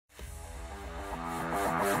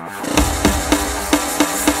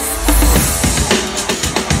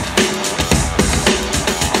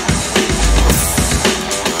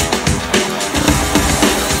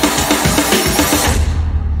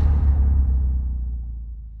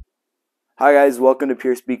Hi guys, welcome to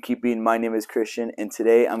Pierce Beekeeping. My name is Christian and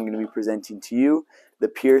today I'm going to be presenting to you the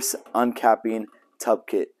Pierce Uncapping Tub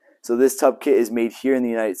Kit. So this tub kit is made here in the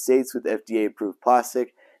United States with FDA-approved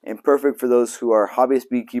plastic and perfect for those who are hobbyist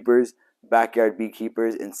beekeepers, backyard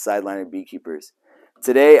beekeepers, and sideliner beekeepers.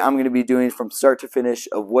 Today I'm going to be doing from start to finish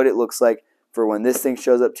of what it looks like for when this thing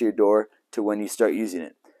shows up to your door to when you start using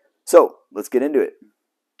it. So let's get into it.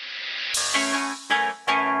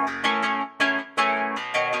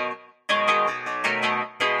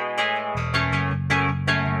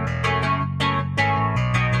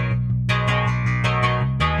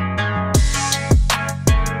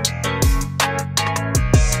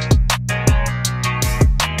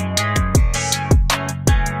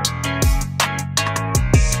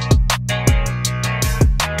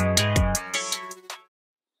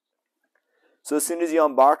 So as soon as you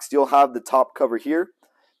unbox, you'll have the top cover here.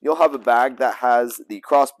 You'll have a bag that has the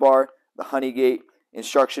crossbar, the honey gate,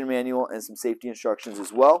 instruction manual, and some safety instructions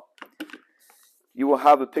as well. You will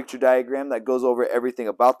have a picture diagram that goes over everything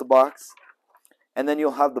about the box. And then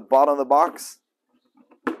you'll have the bottom of the box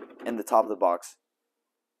and the top of the box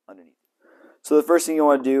underneath. So the first thing you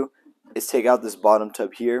want to do is take out this bottom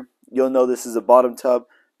tub here. You'll know this is a bottom tub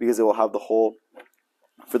because it will have the hole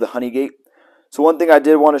for the honey gate. So one thing I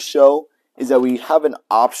did want to show is that we have an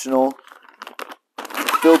optional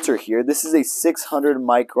filter here. This is a 600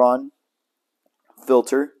 micron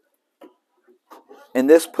filter, and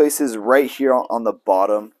this places right here on the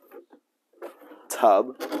bottom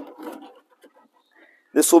tub.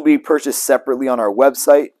 This will be purchased separately on our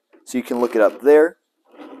website, so you can look it up there.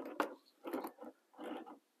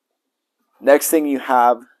 Next thing, you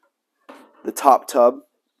have the top tub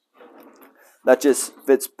that just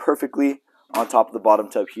fits perfectly on top of the bottom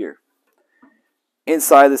tub here.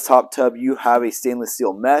 Inside this top tub, you have a stainless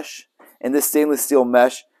steel mesh, and this stainless steel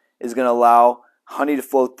mesh is going to allow honey to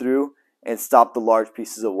flow through and stop the large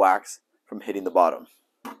pieces of wax from hitting the bottom.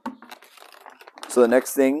 So the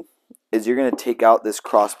next thing is you're going to take out this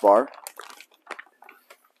crossbar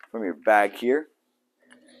from your bag here.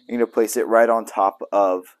 You're going to place it right on top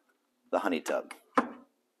of the honey tub.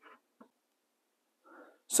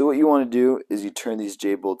 So what you want to do is you turn these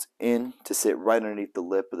J-bolts in to sit right underneath the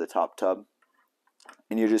lip of the top tub.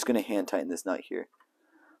 And you're just going to hand tighten this nut here.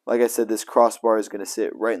 Like I said, this crossbar is going to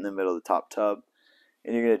sit right in the middle of the top tub.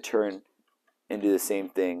 And you're going to turn and do the same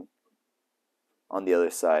thing on the other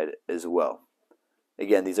side as well.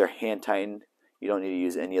 Again, these are hand tightened. You don't need to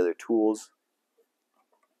use any other tools.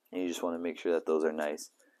 And you just want to make sure that those are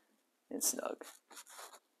nice and snug.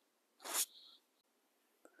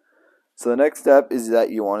 So the next step is that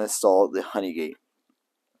you want to install the honey gate.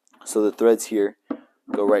 So the threads here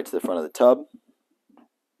go right to the front of the tub.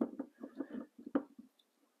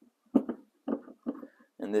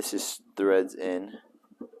 And this just threads in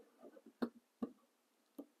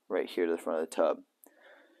right here to the front of the tub.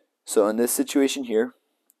 So in this situation here,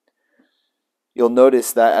 you'll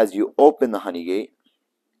notice that as you open the honey gate,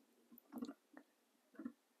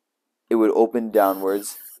 it would open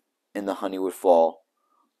downwards and the honey would fall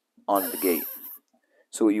on the gate.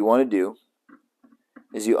 So what you want to do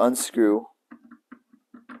is you unscrew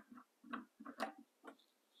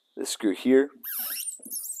the screw here,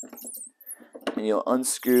 and you'll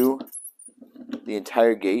unscrew the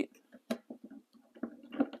entire gate.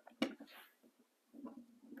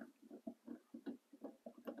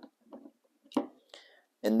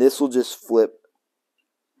 And this will just flip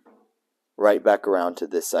right back around to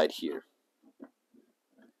this side here.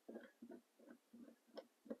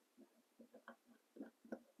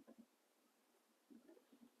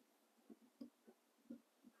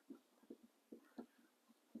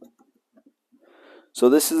 So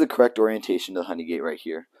this is the correct orientation to the honey gate right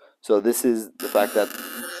here. So this is the fact that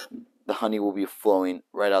the honey will be flowing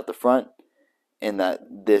right out the front and that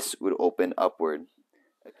this would open upward.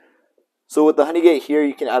 So with the honey gate here,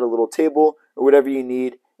 you can add a little table or whatever you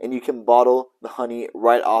need, and you can bottle the honey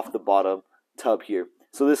right off the bottom tub here.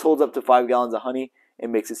 So this holds up to 5 gallons of honey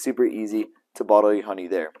and makes it super easy to bottle your honey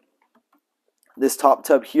there. This top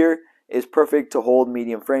tub here is perfect to hold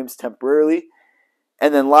medium frames temporarily.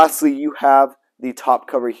 And then lastly, you have the top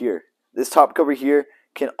cover here. This top cover here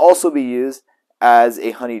can also be used as a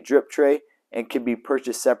honey drip tray and can be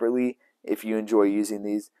purchased separately if you enjoy using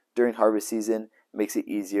these during harvest season. It makes it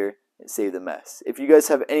easier and save the mess. If you guys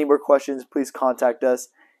have any more questions, please contact us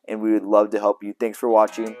and we would love to help you. Thanks for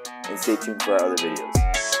watching and stay tuned for our other videos.